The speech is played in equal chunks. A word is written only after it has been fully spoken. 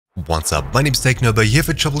What's up, my name's Technobo here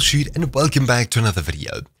for Troubleshoot and welcome back to another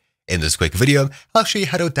video. In this quick video, I'll show you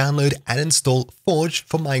how to download and install Forge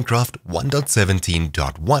for Minecraft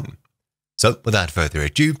 1.17.1. So without further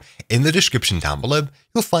ado, in the description down below,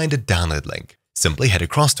 you'll find a download link. Simply head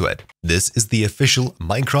across to it. This is the official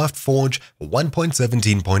Minecraft Forge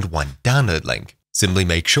 1.17.1 download link. Simply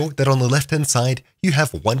make sure that on the left-hand side, you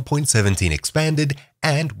have 1.17 expanded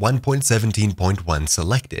and 1.17.1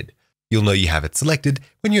 selected. You'll know you have it selected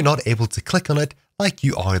when you're not able to click on it like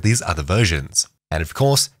you are these other versions. And of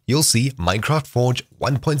course, you'll see Minecraft Forge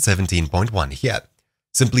 1.17.1 here.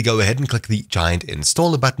 Simply go ahead and click the giant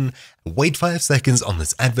installer button, wait 5 seconds on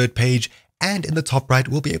this advert page, and in the top right,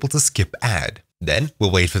 we'll be able to skip ad. Then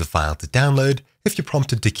we'll wait for the file to download. If you're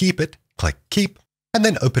prompted to keep it, click keep, and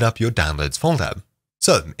then open up your downloads folder.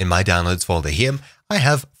 So in my downloads folder here, I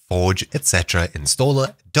have Forge etc.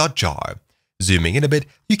 installer.jar. Zooming in a bit,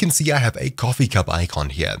 you can see I have a coffee cup icon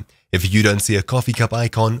here. If you don't see a coffee cup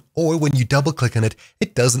icon, or when you double click on it,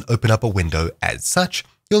 it doesn't open up a window as such,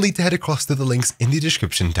 you'll need to head across to the links in the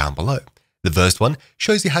description down below. The first one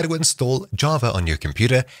shows you how to install Java on your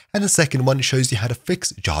computer, and the second one shows you how to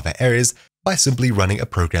fix Java errors by simply running a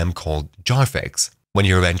program called Jarfix. When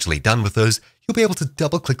you're eventually done with those, you'll be able to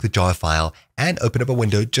double click the jar file and open up a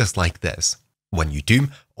window just like this. When you do,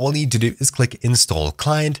 all you need to do is click Install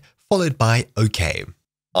Client, followed by OK.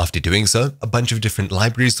 After doing so, a bunch of different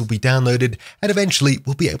libraries will be downloaded, and eventually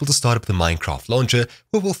we'll be able to start up the Minecraft launcher,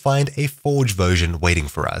 where we'll find a Forge version waiting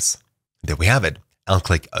for us. There we have it. I'll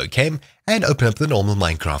click OK and open up the normal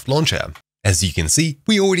Minecraft launcher. As you can see,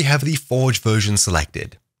 we already have the Forge version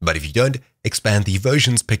selected. But if you don't, expand the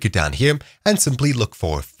versions picker down here and simply look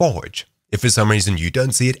for Forge. If for some reason you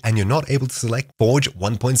don't see it and you're not able to select Forge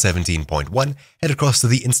 1.17.1, head across to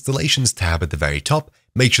the Installations tab at the very top,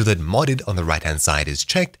 make sure that Modded on the right-hand side is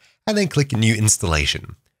checked, and then click New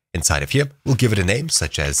Installation. Inside of here, we'll give it a name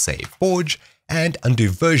such as, say, Forge, and under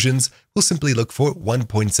Versions, we'll simply look for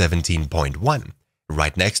 1.17.1.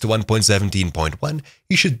 Right next to 1.17.1,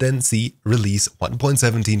 you should then see Release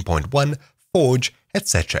 1.17.1, Forge,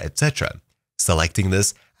 etc., etc. Selecting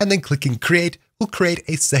this and then clicking Create will create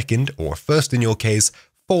a second, or first in your case,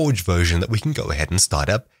 Forge version that we can go ahead and start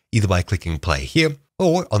up, either by clicking Play here,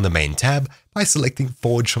 or on the main tab by selecting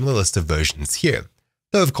Forge from the list of versions here.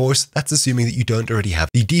 Though of course, that's assuming that you don't already have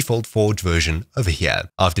the default Forge version over here.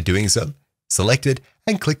 After doing so, select it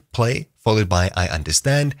and click Play, followed by I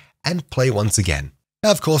understand, and play once again. Now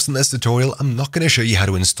of course in this tutorial, I'm not going to show you how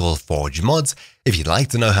to install Forge mods. If you'd like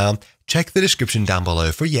to know how, check the description down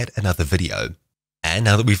below for yet another video. And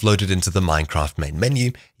now that we've loaded into the Minecraft main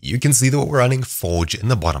menu, you can see that we're running Forge in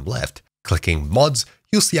the bottom left. Clicking Mods,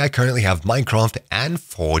 you'll see I currently have Minecraft and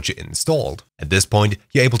Forge installed. At this point,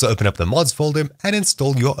 you're able to open up the mods folder and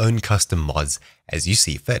install your own custom mods as you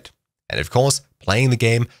see fit. And of course, playing the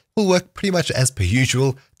game will work pretty much as per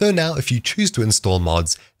usual, though now if you choose to install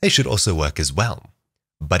mods, they should also work as well.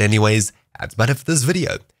 But anyways, that's about it for this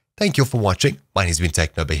video. Thank you all for watching. My name's been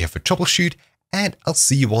Technobo here for Troubleshoot, and I'll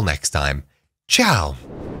see you all next time. Ciao!